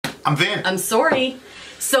I'm Vin. I'm Sori.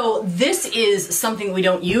 So this is something we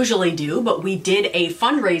don't usually do, but we did a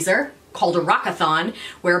fundraiser called a Rockathon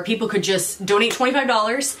where people could just donate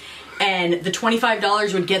 $25 and the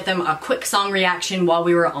 $25 would get them a quick song reaction while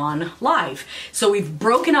we were on live. So we've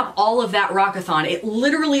broken up all of that Rockathon. It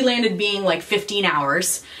literally landed being like 15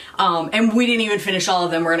 hours. And we didn't even finish all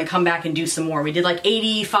of them. We're gonna come back and do some more. We did like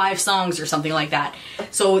 85 songs or something like that.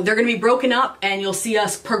 So they're gonna be broken up and you'll see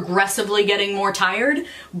us progressively getting more tired.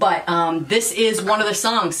 But this is one of the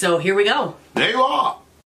songs, so here we go. There you are.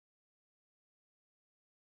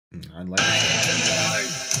 I'd like to.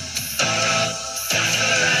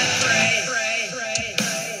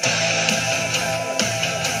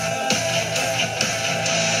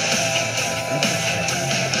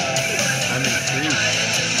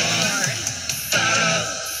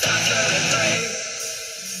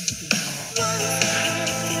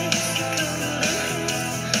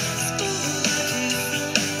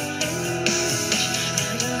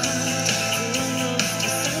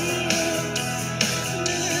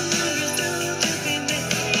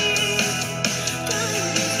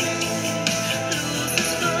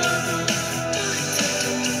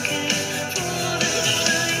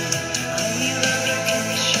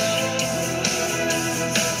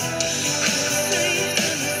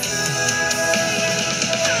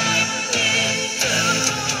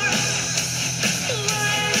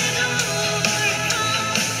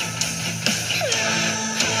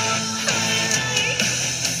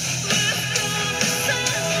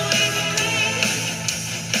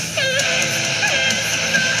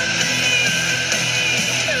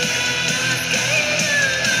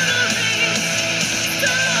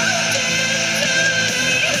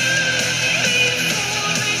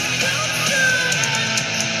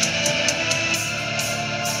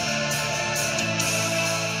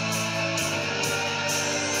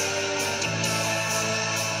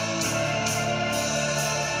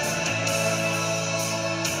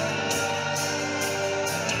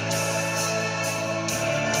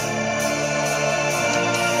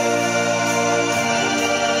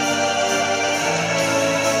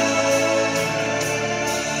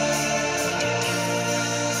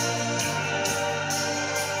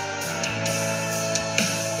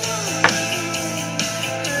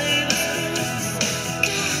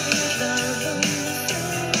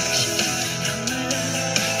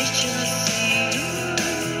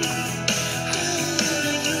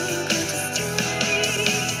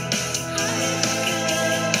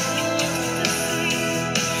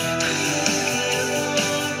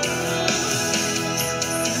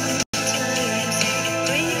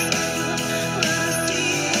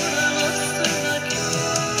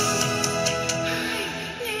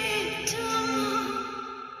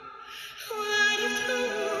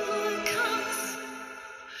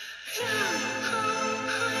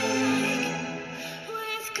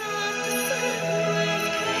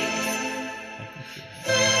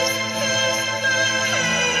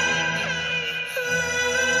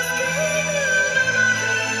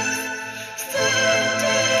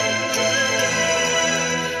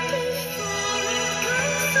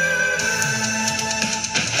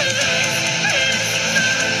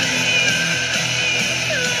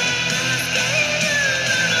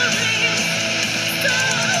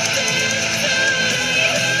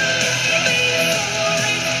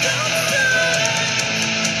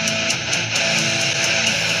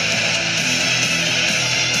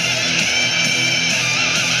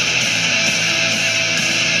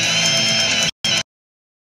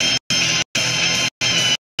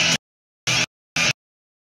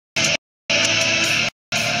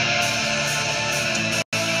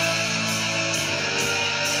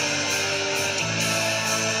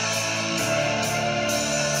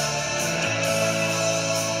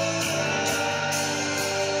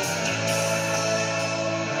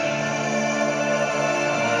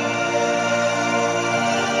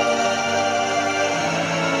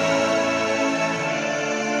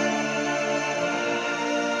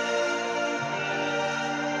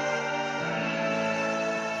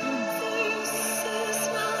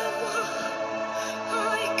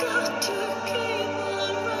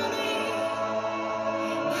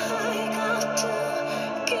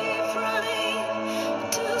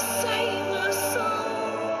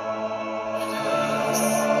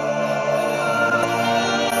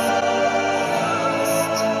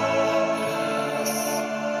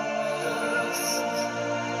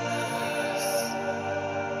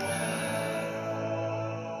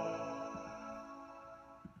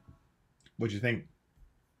 What'd you think?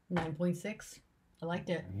 9.6. I liked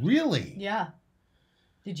it. Really? Yeah.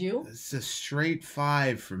 Did you? It's a straight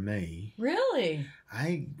 5 for me. Really?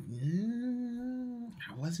 I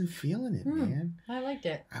I wasn't feeling it, man. I liked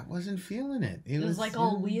it. I wasn't feeling it. It was like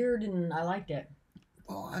all weird, and I liked it.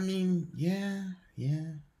 Well, I mean, yeah.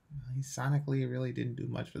 Sonically, it really didn't do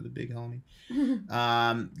much for the big homie.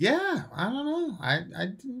 Yeah, I don't know. I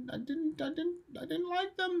didn't like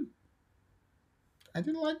them. I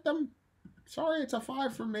didn't like them. Sorry, it's a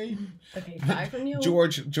 5 from me. Okay, 5 from you.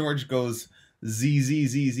 George goes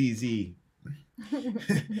Z.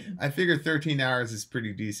 I figure 13 hours is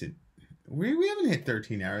pretty decent. We haven't hit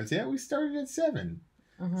 13 hours yet. We started at 7.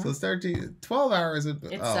 So it's 12 hours.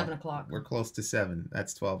 It's 7 o'clock. We're close to 7.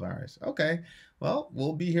 That's 12 hours. Okay. Well,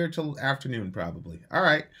 we'll be here till afternoon probably. All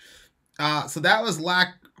right. So that was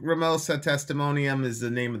Lacrimosa Testimonium is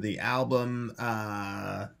the name of the album.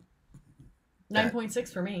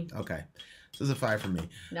 9.6 for me. Okay. So this is a 5 for me.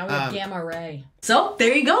 Now we have Gamma Ray. So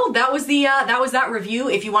there you go. That was that review.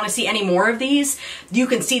 If you want to see any more of these, you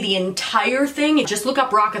can see the entire thing. Just look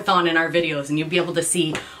up Rockathon in our videos and you'll be able to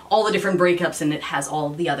see all the different breakups, and it has all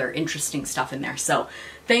the other interesting stuff in there. So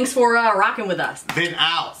thanks for rocking with us. Vin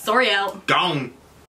out. Sori out. Gone.